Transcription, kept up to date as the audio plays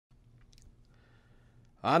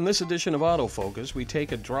On this edition of Autofocus, we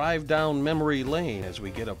take a drive down memory lane as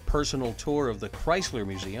we get a personal tour of the Chrysler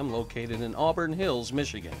Museum located in Auburn Hills,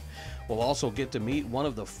 Michigan. We'll also get to meet one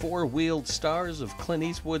of the four-wheeled stars of Clint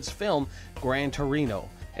Eastwood's film, Gran Torino.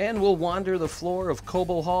 And we'll wander the floor of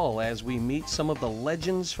Cobo Hall as we meet some of the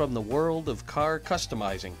legends from the world of car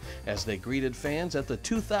customizing as they greeted fans at the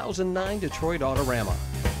 2009 Detroit Autorama.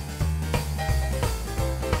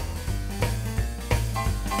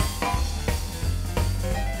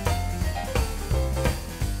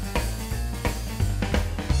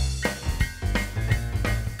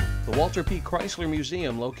 The Walter P. Chrysler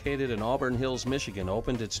Museum, located in Auburn Hills, Michigan,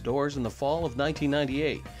 opened its doors in the fall of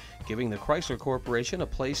 1998, giving the Chrysler Corporation a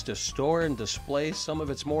place to store and display some of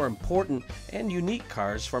its more important and unique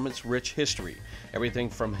cars from its rich history. Everything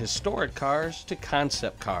from historic cars to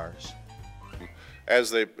concept cars. As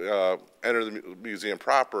they enter the museum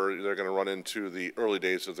proper, they're going to run into the early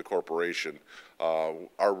days of the corporation,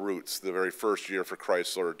 our roots, the very first year for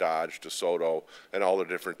Chrysler, Dodge, DeSoto, and all the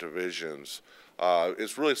different divisions.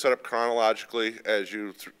 It's really set up chronologically as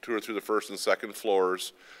you tour through the first and second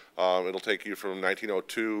floors. It'll take you from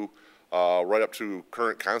 1902 right up to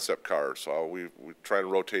current concept cars. We try and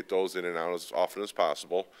rotate those in and out as often as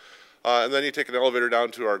possible. And then you take an elevator down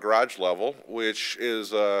to our garage level, which is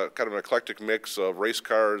kind of an eclectic mix of race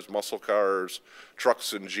cars, muscle cars,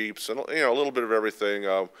 trucks and Jeeps, and a little bit of everything.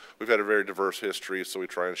 We've had a very diverse history, so we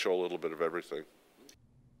try and show a little bit of everything.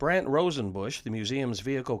 Brant Rosenbush, the museum's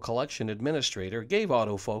vehicle collection administrator, gave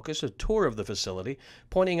Autofocus a tour of the facility,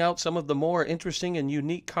 pointing out some of the more interesting and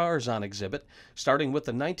unique cars on exhibit, starting with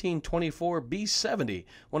the 1924 B70,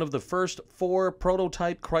 one of the first four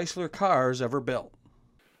prototype Chrysler cars ever built.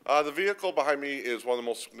 The vehicle behind me is one of the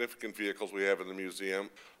most significant vehicles we have in the museum.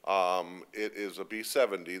 It is a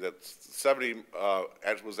B70. That 70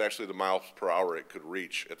 was actually the miles per hour it could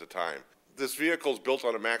reach at the time. This vehicle is built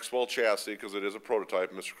on a Maxwell chassis because it is a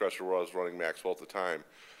prototype. Mr. Chrysler was running Maxwell at the time.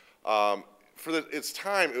 For its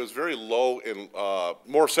time, it was very low and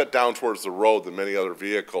more set down towards the road than many other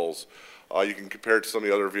vehicles. You can compare it to some of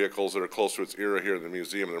the other vehicles that are close to its era here in the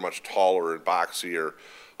museum. They're much taller and boxier.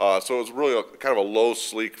 So it was really kind of a low,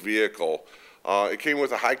 sleek vehicle. It came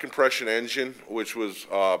with a high compression engine, which was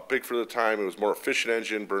big for the time. It was a more efficient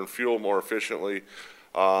engine, burned fuel more efficiently.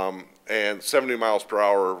 And 70 miles per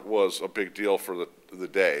hour was a big deal for the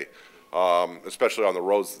day, especially on the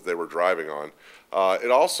roads that they were driving on.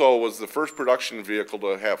 It also was the first production vehicle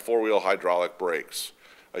to have four-wheel hydraulic brakes,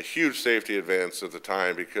 a huge safety advance at the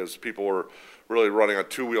time because people were really running on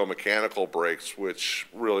two-wheel mechanical brakes, which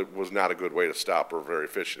really was not a good way to stop or very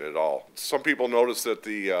efficient at all. Some people noticed that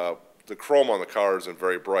the chrome on the car isn't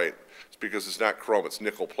very bright. It's because it's not chrome, it's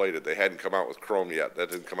nickel-plated. They hadn't come out with chrome yet.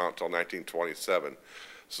 That didn't come out until 1927.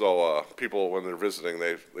 So people, when they're visiting,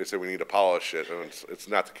 they say we need to polish it, and it's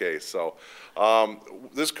not the case. So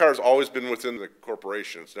this car's always been within the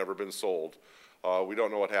corporation. It's never been sold. We don't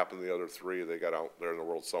know what happened to the other three. They got out there in the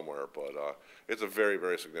world somewhere, but it's a very,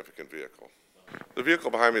 very significant vehicle. The vehicle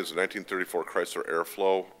behind me is a 1934 Chrysler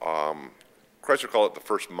Airflow. Chrysler called it the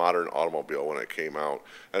first modern automobile when it came out,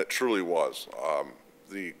 and it truly was.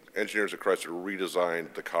 The engineers at Chrysler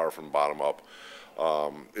redesigned the car from bottom up.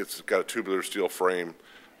 It's got a tubular steel frame.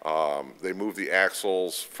 They moved the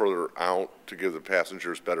axles further out to give the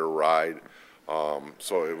passengers better ride,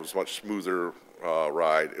 so it was a much smoother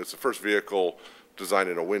ride. It's the first vehicle designed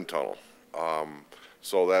in a wind tunnel,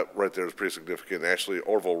 so that right there is pretty significant. Actually,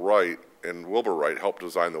 Orville Wright and Wilbur Wright helped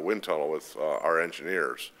design the wind tunnel with our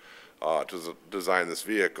engineers to design this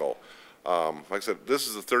vehicle. Like I said, this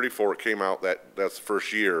is the 34. It came out, that's the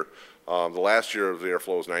first year. The last year of the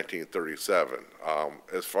Airflow was 1937.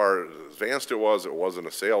 As far as advanced it wasn't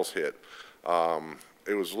a sales hit.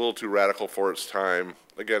 It was a little too radical for its time.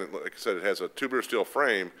 Again, like I said, it has a tubular steel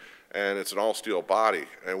frame, and it's an all-steel body.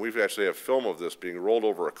 And we've actually have film of this being rolled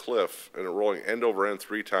over a cliff and rolling end over end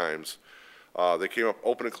 3 times. They came up,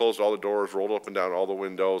 opened and closed all the doors, rolled up and down all the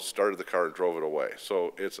windows, started the car and drove it away.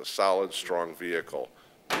 So it's a solid, strong vehicle.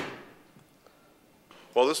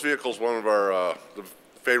 Well, this vehicle is one of our the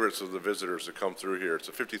favorites of the visitors that come through here. It's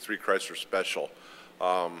a 53 Chrysler Special.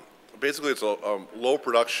 Basically, it's a low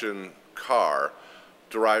production car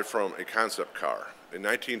derived from a concept car. In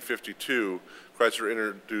 1952, Chrysler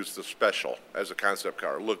introduced the Special as a concept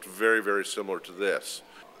car. It looked very, very similar to this.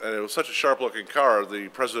 And it was such a sharp-looking car, the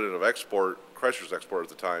president of Chrysler's export at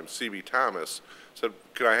the time, C.B. Thomas, said,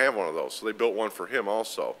 "Can I have one of those?" So they built one for him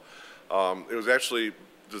also. It was actually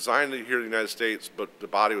designed here in the United States, but the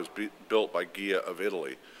body was built by Ghia of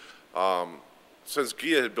Italy. Since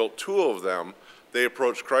Ghia had built 2 of them, they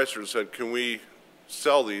approached Chrysler and said, "Can we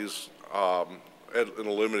sell these in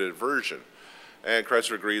a limited version?" And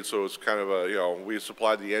Chrysler agreed, so it's kind of a, we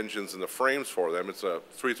supplied the engines and the frames for them. It's a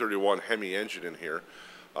 331 Hemi engine in here.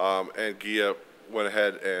 And Ghia went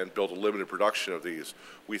ahead and built a limited production of these.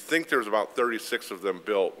 We think there's about 36 of them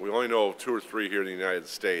built. We only know of 2 or 3 here in the United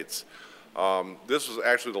States. This was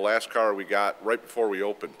actually the last car we got right before we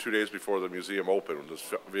opened, 2 days before the museum opened, when this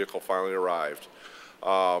vehicle finally arrived.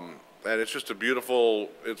 And it's just a beautiful,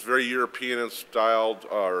 it's very European styled,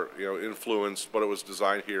 or influenced, but it was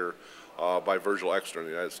designed here by Virgil Exner in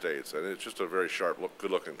the United States. And it's just a very sharp,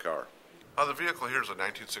 good looking car. The vehicle here is a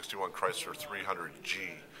 1961 Chrysler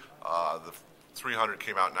 300G. The 300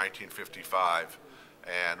 came out in 1955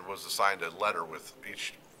 and was assigned a letter with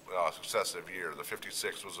each successive year. The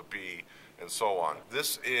 56 was a B, and so on.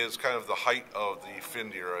 This is kind of the height of the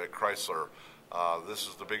Finn era at Chrysler. This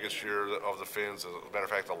is the biggest year of the Finns. As a matter of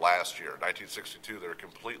fact, the last year, 1962, they're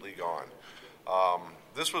completely gone.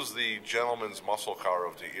 This was the gentleman's muscle car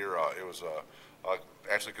of the era. It was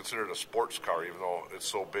actually considered a sports car, even though it's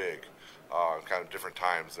so big. Kind of different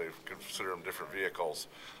times, they've considered them different vehicles.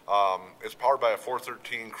 It's powered by a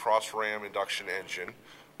 413 cross-ram induction engine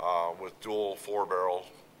with dual 4-barrel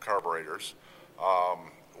carburetors.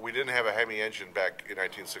 We didn't have a Hemi engine back in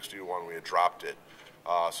 1961. We had dropped it.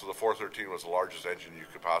 So the 413 was the largest engine you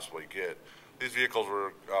could possibly get. These vehicles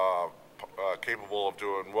were capable of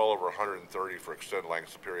doing well over 130 for extended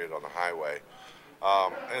lengths of period on the highway.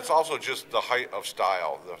 And it's also just the height of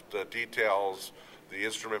style, the details, the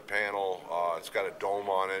instrument panel, it's got a dome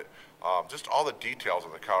on it. Just all the details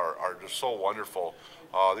on the car are just so wonderful.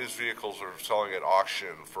 These vehicles are selling at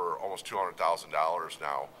auction for almost $200,000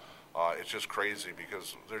 now. It's just crazy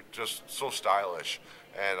because they're just so stylish.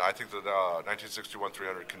 And I think the 1961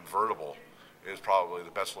 300 convertible is probably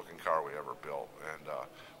the best looking car we ever built. And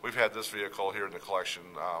we've had this vehicle here in the collection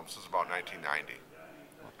since about 1990.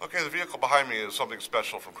 Okay, the vehicle behind me is something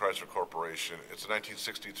special from Chrysler Corporation. It's a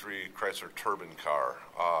 1963 Chrysler turbine car.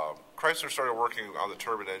 Chrysler started working on the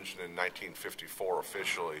turbine engine in 1954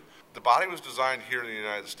 officially. The body was designed here in the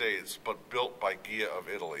United States, but built by Ghia of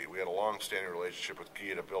Italy. We had a long-standing relationship with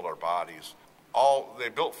Ghia to build our bodies. They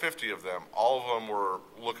built 50 of them. All of them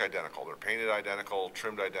look identical. They're painted identical,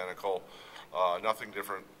 trimmed identical, nothing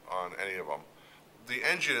different on any of them. The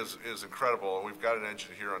engine is incredible, and we've got an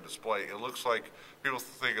engine here on display. It looks like, people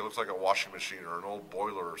think it looks like a washing machine or an old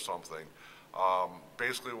boiler or something.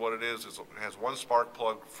 Basically what it is it has one spark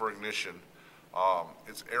plug for ignition.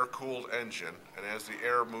 It's air-cooled engine, and as the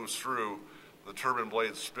air moves through, the turbine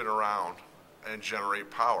blades spin around and generate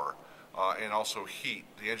power, and also heat.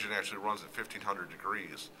 The engine actually runs at 1,500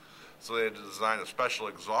 degrees. So they had to design a special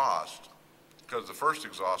exhaust, because the first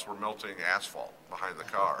exhausts were melting asphalt behind the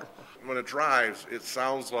car. When it drives, it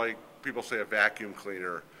sounds like, people say, a vacuum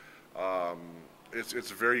cleaner. It's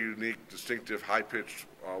a very unique, distinctive, high-pitched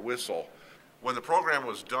whistle. When the program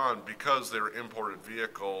was done, because they were imported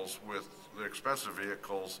vehicles with the expensive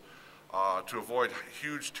vehicles, to avoid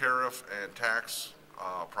huge tariff and tax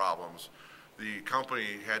problems, the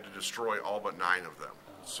company had to destroy all but 9 of them.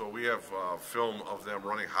 So we have film of them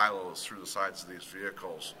running high-lows through the sides of these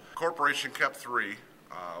vehicles. The corporation kept 3.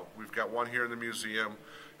 We've got 1 here in the museum,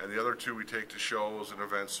 and the other 2 we take to shows and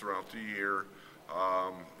events throughout the year.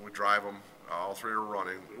 We drive them. All 3 are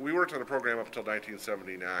running. We worked on the program up until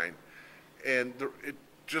 1979, and it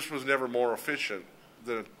just was never more efficient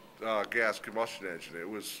than a gas combustion engine. It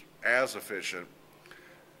was as efficient,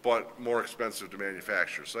 but more expensive to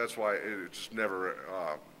manufacture. So that's why it just never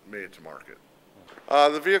made it to market.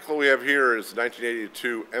 The vehicle we have here is the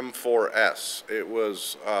 1982 M4S. It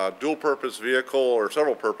was a dual-purpose vehicle, or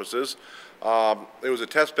several purposes. It was a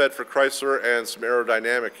test bed for Chrysler and some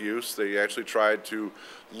aerodynamic use. They actually tried to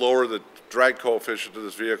lower the drag coefficient of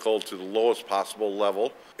this vehicle to the lowest possible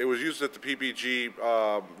level. It was used at the PPG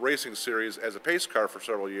racing series as a pace car for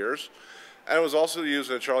several years. And it was also used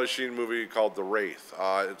in a Charlie Sheen movie called The Wraith.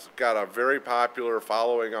 It's got a very popular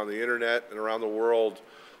following on the internet and around the world.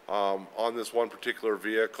 On this one particular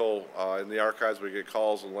vehicle. In the archives, we get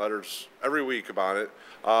calls and letters every week about it.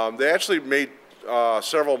 They actually made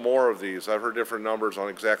several more of these. I've heard different numbers on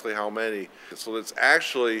exactly how many. So it's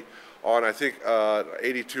actually on, I think,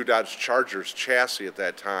 82 Dodge Chargers chassis at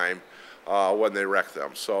that time when they wrecked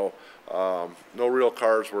them. So no real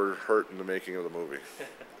cars were hurt in the making of the movie.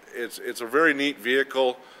 It's a very neat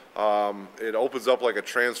vehicle. It opens up like a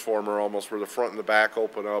transformer almost, where the front and the back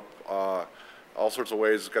open up all sorts of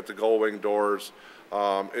ways. It's got the gull-wing doors.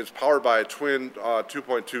 It's powered by a twin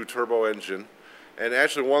 2.2 turbo engine. And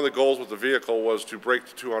actually one of the goals with the vehicle was to break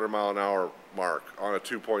the 200 mile an hour mark on a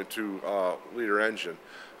 2.2 liter engine.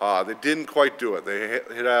 They didn't quite do it. They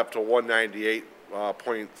hit up to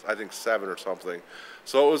 198.7 or something.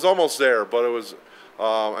 So it was almost there, but it was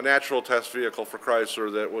a natural test vehicle for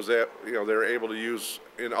Chrysler that was they're able to use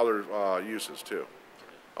in other uses too.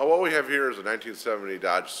 What we have here is a 1970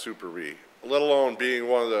 Dodge Super Bee, let alone being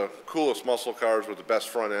one of the coolest muscle cars with the best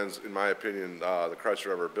front ends, in my opinion, the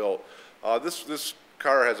Chrysler ever built. This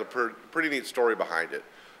car has a pretty neat story behind it.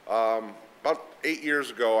 About 8 years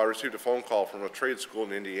ago, I received a phone call from a trade school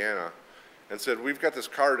in Indiana and said, we've got this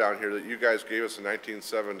car down here that you guys gave us in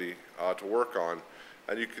 1970 to work on,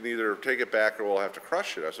 and you can either take it back or we'll have to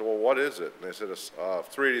crush it. I said, well, what is it? And they said, it's a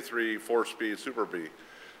 383 4-speed Super Bee.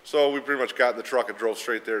 So we pretty much got in the truck and drove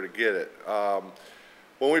straight there to get it.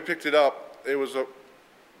 When we picked it up, it was a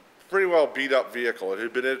pretty well beat up vehicle. It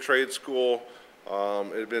had been in a trade school.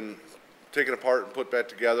 It had been taken apart and put back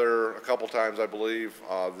together a couple times, I believe.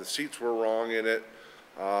 The seats were wrong in it.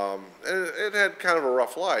 And it had kind of a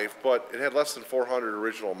rough life, but it had less than 400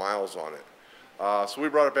 original miles on it. So we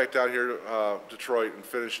brought it back down here to Detroit and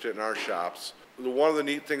finished it in our shops. One of the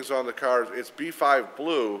neat things on the car, it's B5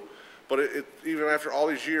 blue, but even after all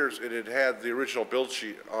these years, it had the original build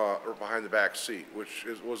sheet behind the back seat, which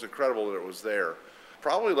was incredible that it was there.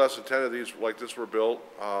 Probably less than 10 of these like this were built,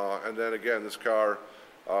 and then again, this car,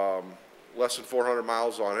 less than 400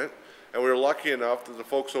 miles on it. And we were lucky enough that the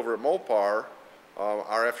folks over at Mopar,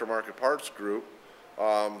 our aftermarket parts group,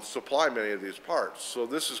 supply many of these parts. So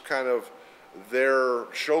this is kind of their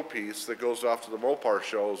showpiece that goes off to the Mopar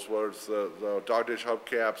shows, where it's the dog ditch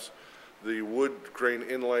hubcaps, the wood grain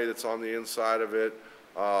inlay that's on the inside of it,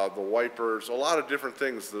 the wipers, a lot of different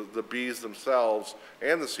things. The bees themselves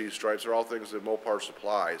and the C-stripes are all things that Mopar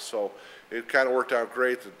supplies. So it kind of worked out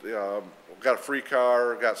great that got a free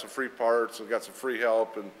car, got some free parts, and got some free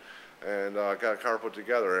help, and got a car put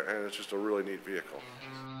together, and it's just a really neat vehicle.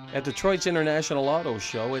 At Detroit's International Auto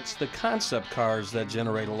Show, it's the concept cars that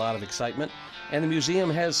generate a lot of excitement, and the museum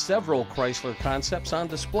has several Chrysler concepts on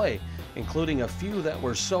display, including a few that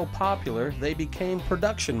were so popular they became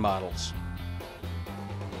production models.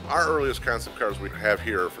 Our earliest concept cars we have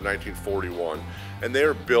here are from 1941, and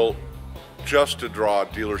they're built just to draw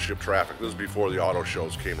dealership traffic. This is before the auto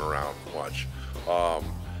shows came around much.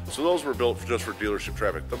 So those were built just for dealership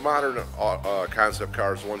traffic. The modern concept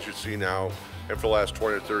cars, the ones you see now, and for the last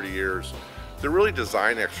 20 or 30 years, they're really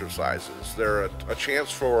design exercises. They're a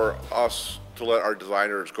chance for us to let our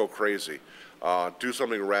designers go crazy, do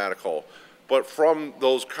something radical. But from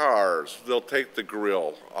those cars, they'll take the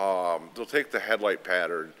grille, they'll take the headlight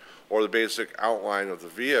pattern, or the basic outline of the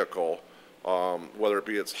vehicle, whether it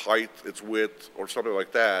be its height, its width, or something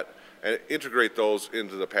like that, and integrate those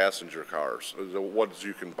into the passenger cars, the ones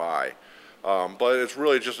you can buy. But it's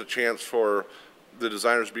really just a chance for the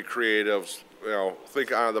designers to be creative,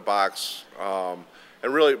 think out of the box, and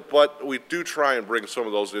really, but we do try and bring some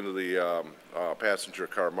of those into the passenger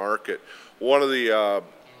car market. One of the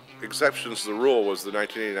exceptions to the rule was the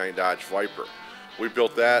 1989 Dodge Viper. We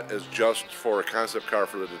built that as just for a concept car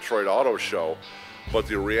for the Detroit Auto Show, but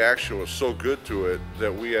the reaction was so good to it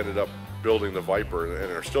that we ended up building the Viper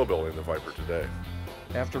and are still building the Viper today.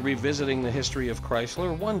 After revisiting the history of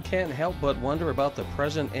Chrysler, one can't help but wonder about the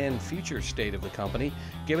present and future state of the company,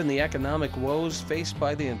 given the economic woes faced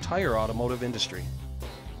by the entire automotive industry.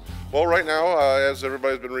 Well, right now, as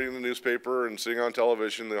everybody's been reading the newspaper and seeing on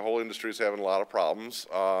television, the whole industry is having a lot of problems.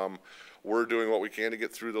 We're doing what we can to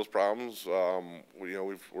get through those problems.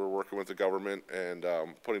 We're working with the government and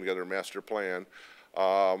putting together a master plan.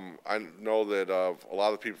 I know that a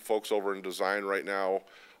lot of the folks over in design right now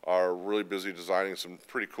are really busy designing some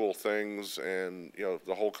pretty cool things, and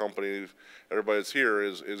the whole company, everybody that's here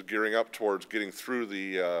is gearing up towards getting through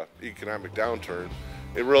the economic downturn.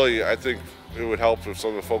 It really, I think it would help if some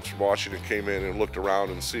of the folks from Washington came in and looked around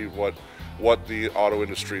and see what the auto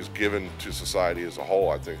industry has given to society as a whole.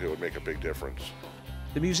 I think it would make a big difference.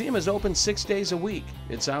 The museum is open 6 days a week.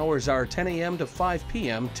 Its hours are 10 a.m. to 5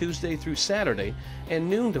 p.m. Tuesday through Saturday and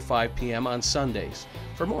noon to 5 p.m. on Sundays.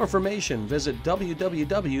 For more information, visit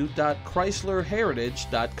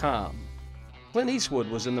www.chryslerheritage.com. Clint Eastwood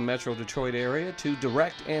was in the Metro Detroit area to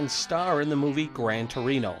direct and star in the movie Gran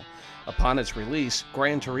Torino. Upon its release,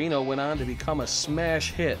 Gran Torino went on to become a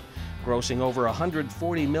smash hit, grossing over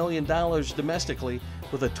 $140 million domestically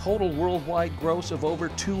with a total worldwide gross of over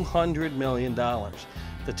 $200 million.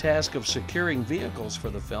 The task of securing vehicles for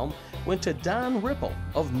the film went to Don Ripple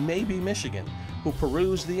of Maybe, Michigan, who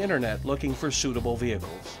perused the internet looking for suitable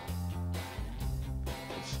vehicles.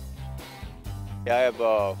 Yeah, I have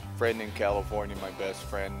a friend in California, my best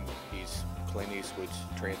friend. He's Clint Eastwood's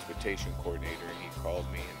transportation coordinator, and he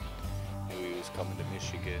called me and knew he was coming to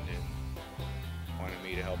Michigan and wanted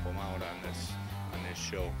me to help him out on this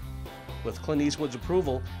show. With Clint Eastwood's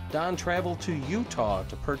approval, Don traveled to Utah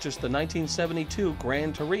to purchase the 1972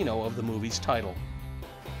 Gran Torino of the movie's title.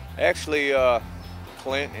 Actually,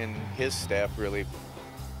 Clint and his staff really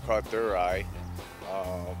caught their eye.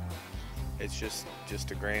 It's just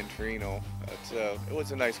a Gran Torino. It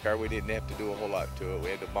was a nice car. We didn't have to do a whole lot to it. We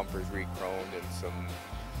had the bumpers re-chromed and some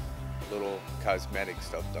little cosmetic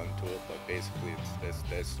stuff done to it, but basically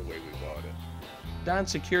that's the way we bought it. Don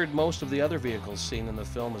secured most of the other vehicles seen in the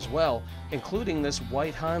film as well, including this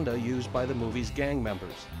white Honda used by the movie's gang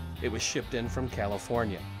members. It was shipped in from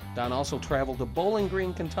California. Don also traveled to Bowling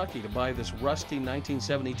Green, Kentucky to buy this rusty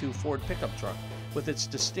 1972 Ford pickup truck with its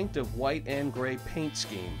distinctive white and gray paint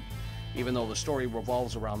scheme. Even though the story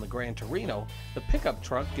revolves around the Gran Torino, the pickup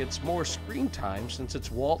truck gets more screen time since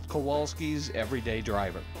it's Walt Kowalski's everyday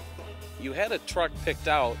driver. You had a truck picked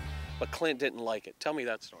out, but Clint didn't like it. Tell me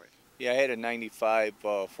that story. Yeah, I had a 95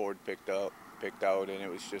 Ford picked out, and it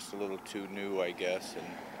was just a little too new, I guess, and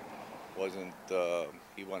wasn't,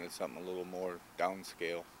 he wanted something a little more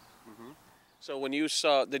downscale. Mm-hmm. So when you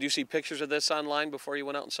did you see pictures of this online before you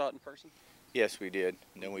went out and saw it in person? Yes, we did.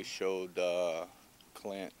 And then we showed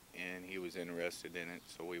Clint, and he was interested in it,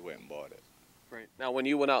 so we went and bought it. Right. Now, when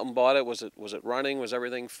you went out and bought it, was it running? Was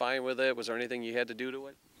everything fine with it? Was there anything you had to do to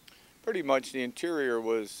it? Pretty much the interior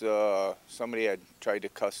was, somebody had tried to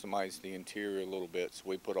customize the interior a little bit, so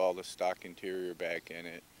we put all the stock interior back in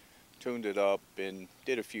it, tuned it up, and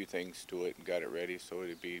did a few things to it and got it ready so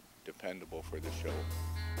it'd be dependable for the show.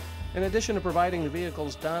 In addition to providing the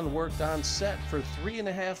vehicles, Don worked on set for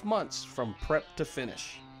 3.5 months from prep to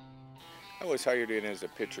finish. I was hired in as a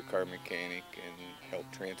picture car mechanic and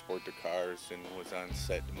helped transport the cars and was on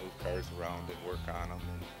set to move cars around and work on them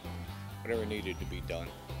and whatever needed to be done.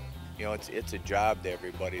 You know, it's a job to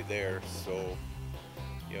everybody there, so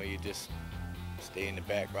you know, you just stay in the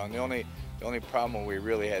background. The only problem we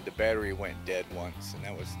really had, the battery went dead once, and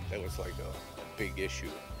that was like a big issue.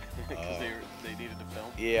 Because they needed to film?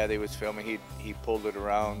 Yeah, they was filming. He pulled it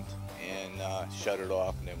around and shut it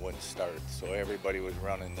off, and it wouldn't start. So everybody was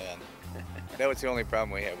running then. That was the only problem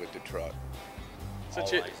we had with the truck. All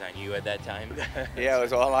eyes on you at that time? Yeah, it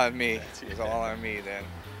was all on me. It was all on me then.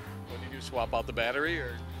 What, did you swap out the battery,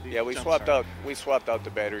 or? Yeah, we swapped out the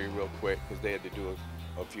battery real quick because they had to do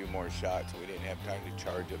a few more shots. We didn't have time to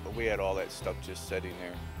charge it, but we had all that stuff just sitting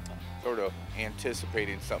there, sort of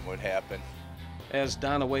anticipating something would happen. As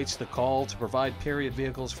Don awaits the call to provide period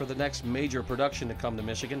vehicles for the next major production to come to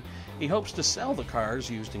Michigan, he hopes to sell the cars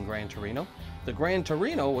used in Gran Torino. The Gran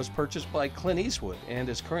Torino was purchased by Clint Eastwood and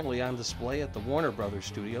is currently on display at the Warner Brothers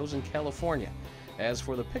studios in California. As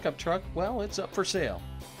for the pickup truck, well, it's up for sale.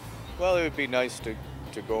 Well, it would be nice to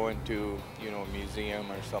go into, you know, a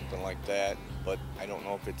museum or something like that, but I don't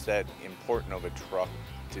know if it's that important of a truck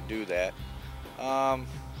to do that.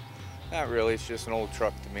 Not really, it's just an old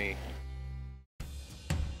truck to me.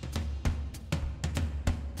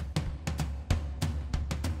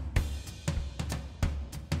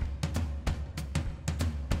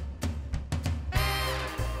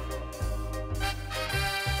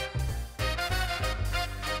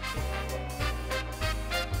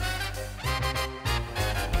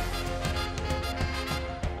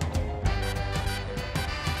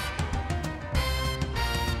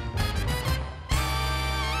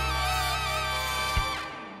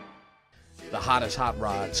 The hottest hot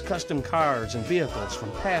rods, custom cars, and vehicles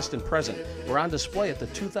from past and present were on display at the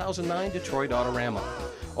 2009 Detroit Autorama.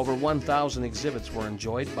 Over 1,000 exhibits were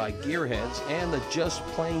enjoyed by gearheads and the just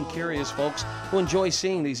plain curious folks who enjoy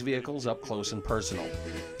seeing these vehicles up close and personal.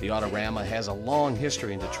 The Autorama has a long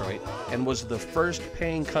history in Detroit and was the first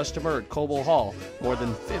paying customer at Coble Hall more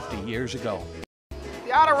than 50 years ago.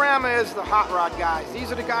 The Autorama is the hot rod guys.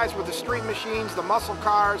 These are the guys with the street machines, the muscle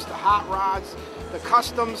cars, the hot rods, the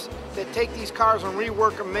customs that take these cars and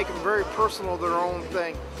rework them, make them very personal, their own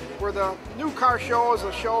thing. Where the new car show is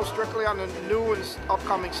a show strictly on the new and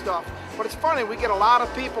upcoming stuff. But it's funny, we get a lot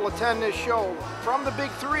of people attend this show from the big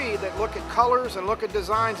three that look at colors and look at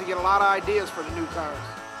designs and get a lot of ideas for the new cars.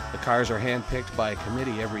 The cars are handpicked by a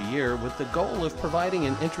committee every year with the goal of providing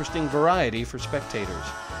an interesting variety for spectators.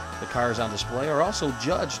 The cars on display are also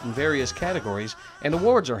judged in various categories, and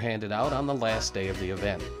awards are handed out on the last day of the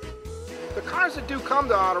event. The cars that do come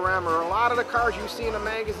to Autorama are a lot of the cars you see in the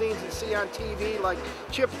magazines and see on TV, like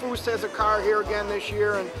Chip Foose has a car here again this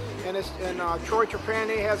year, and Troy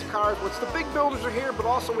Trepanier has cars. What's the big builders are here, but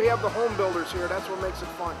also we have the home builders here. That's what makes it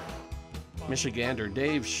fun. Michigander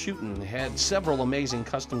Dave Schutten had several amazing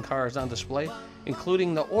custom cars on display,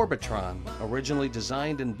 including the Orbitron, originally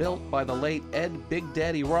designed and built by the late Ed Big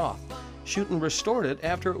Daddy Roth. Schutten restored it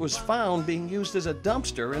after it was found being used as a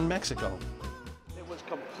dumpster in Mexico. It was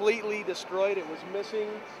completely completely destroyed. It was missing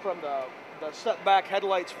from the set back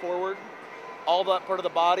headlights forward. All that part of the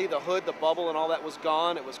body, the hood, the bubble, and all that was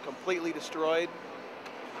gone. It was completely destroyed.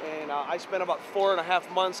 And I spent about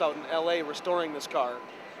 4.5 months out in LA restoring this car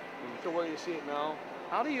to where you see it now.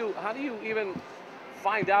 How do you even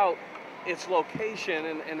find out its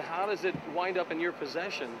location, and how does it wind up in your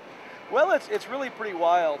possession? Well, it's really pretty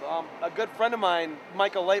wild. A good friend of mine,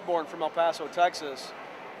 Michael Lightborn from El Paso, Texas,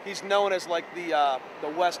 he's known as like the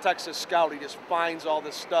West Texas Scout. He just finds all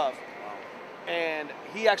this stuff. Wow. And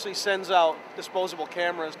he actually sends out disposable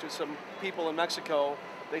cameras to some people in Mexico.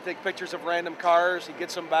 They take pictures of random cars, he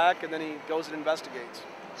gets them back, and then he goes and investigates.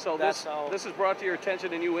 So this is brought to your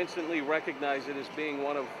attention, and you instantly recognize it as being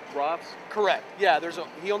one of Roth's? Correct. Yeah,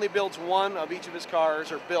 he only builds one of each of his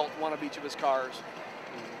cars, or built one of each of his cars.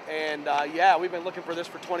 And yeah, we've been looking for this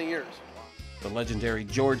for 20 years. The legendary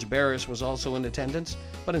George Barris was also in attendance,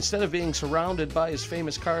 but instead of being surrounded by his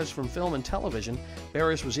famous cars from film and television,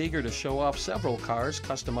 Barris was eager to show off several cars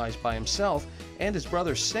customized by himself and his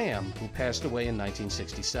brother Sam, who passed away in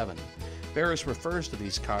 1967. Barris refers to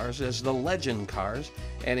these cars as the legend cars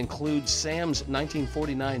and includes Sam's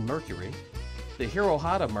 1949 Mercury, the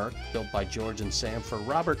Hirohata Merc, built by George and Sam for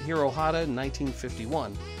Robert Hirohata in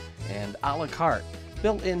 1951, and a la carte,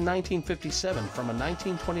 built in 1957 from a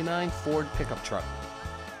 1929 Ford pickup truck.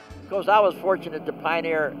 Of course, I was fortunate to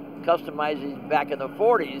pioneer customizing back in the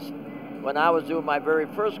 40s when I was doing my very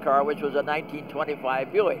first car, which was a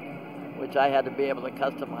 1925 Buick, which I had to be able to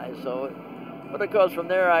customize. But of course, from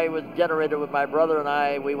there, I was generated with my brother and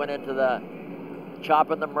I. We went into the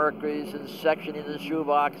chopping the Mercuries and sectioning the shoe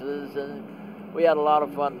boxes, and we had a lot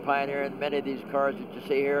of fun pioneering many of these cars that you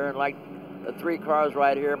see here. And like the 3 cars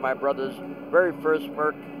right here, my brother's very first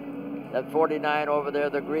Merc, that 49 over there,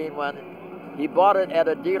 the green one. He bought it at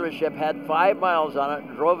a dealership, had 5 miles on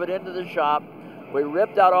it, drove it into the shop. We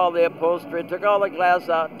ripped out all the upholstery, took all the glass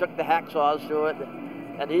out, took the hacksaws to it,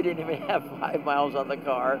 and he didn't even have 5 miles on the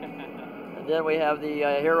car. And then we have the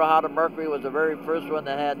Hirohata Mercury was the very first one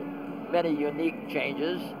that had many unique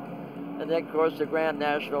changes. And then, of course, the Grand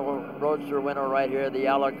National Roadster winner right here, the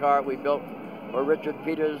a la carte we built for Richard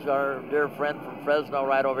Peters, our dear friend from Fresno,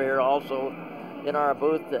 right over here also in our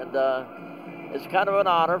booth. And it's kind of an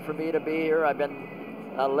honor for me to be here. I've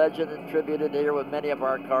been a legend and tributed here with many of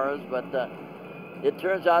our cars, but it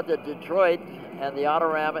turns out that Detroit and the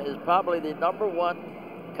Autorama is probably the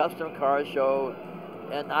 #1 custom car show,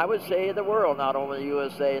 and I would say the world, not only the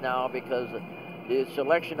USA now, because the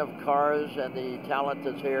selection of cars and the talent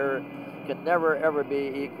that's here can never, ever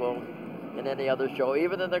be equal in any other show.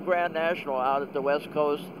 Even in the Grand National out at the West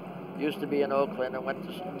Coast, used to be in Oakland and went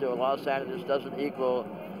to Los Angeles, doesn't equal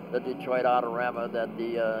the Detroit Autorama that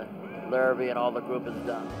the Larrabee and all the group has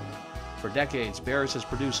done. For decades, Barris has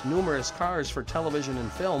produced numerous cars for television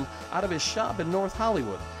and film out of his shop in North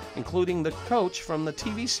Hollywood, including the coach from the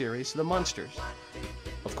TV series The Munsters.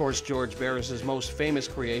 Of course, George Barris's most famous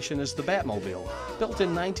creation is the Batmobile, built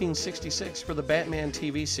in 1966 for the Batman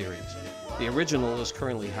TV series. The original is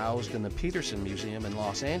currently housed in the Peterson Museum in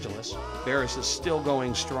Los Angeles. Barris is still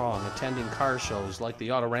going strong, attending car shows like the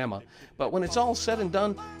Autorama, but when it's all said and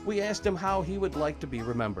done, we asked him how he would like to be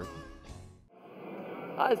remembered.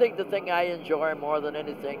 I think the thing I enjoy more than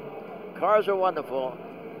anything, cars are wonderful,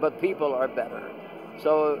 but people are better.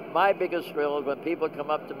 So my biggest thrill is when people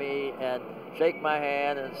come up to me and shake my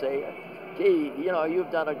hand and say, gee, you know,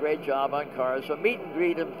 you've done a great job on cars. So meet and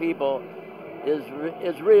greet of people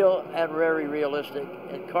is real and very realistic.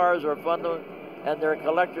 And cars are fun and they're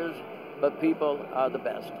collectors, but people are the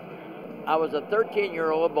best. I was a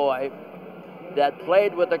 13-year-old boy that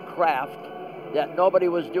played with a craft that nobody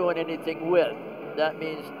was doing anything with. That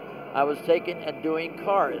means I was taking and doing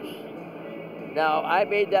cars. Now, I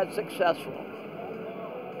made that successful,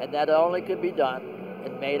 and that only could be done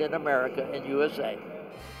and made in America and USA.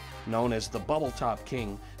 Known as the Bubble Top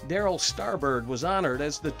King, Darryl Starbird was honored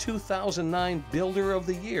as the 2009 Builder of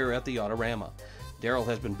the Year at the Autorama. Darryl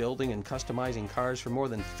has been building and customizing cars for more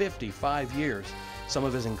than 55 years. Some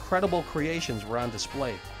of his incredible creations were on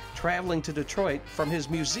display, traveling to Detroit from his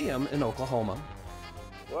museum in Oklahoma.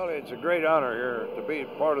 Well, it's a great honor here to be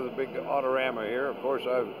part of the big Autorama here. Of course,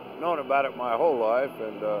 I've known about it my whole life,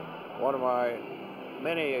 and one of my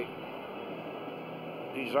many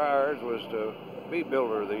desires was to be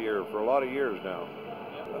Builder of the Year for a lot of years now.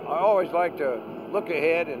 I always like to look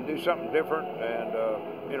ahead and do something different,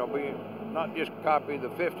 and you know, be not just copy the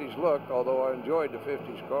 50s look, although I enjoyed the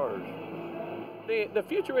 50s cars. The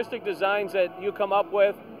futuristic designs that you come up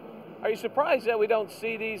with, are you surprised that we don't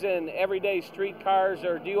see these in everyday street cars,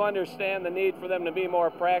 or do you understand the need for them to be more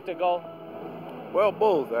practical? Well,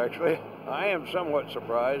 both, actually. I am somewhat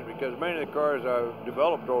surprised because many of the cars I've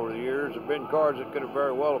developed over the years have been cars that could have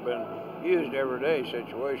very well have been used everyday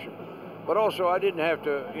situation. But also I didn't have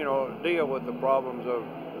to, deal with the problems of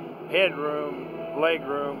headroom,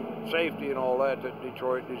 legroom, safety and all that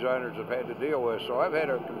Detroit designers have had to deal with. So I've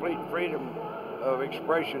had a complete freedom of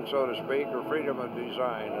expression, so to speak, or freedom of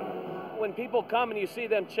design. When people come and you see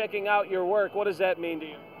them checking out your work, what does that mean to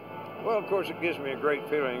you? Well, of course, it gives me a great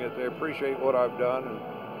feeling that they appreciate what I've done.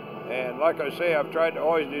 And like I say, I've tried to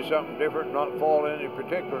always do something different, not fall in any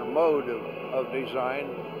particular mode of design.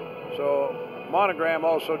 So Monogram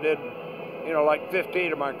also did, like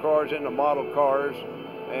 15 of my cars into model cars,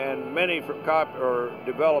 and many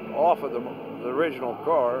developed off of the original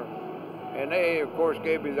car. And they, of course,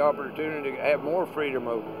 gave me the opportunity to have more freedom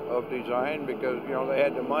of design because, they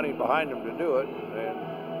had the money behind them to do it.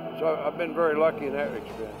 And so I've been very lucky in that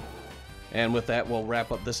respect. And with that, we'll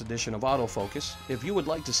wrap up this edition of Autofocus. If you would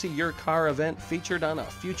like to see your car event featured on a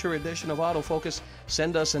future edition of Autofocus,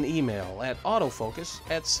 send us an email at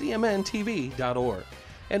autofocus@cmntv.org.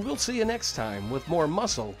 And we'll see you next time with more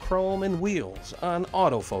muscle, chrome, and wheels on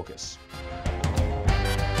Autofocus.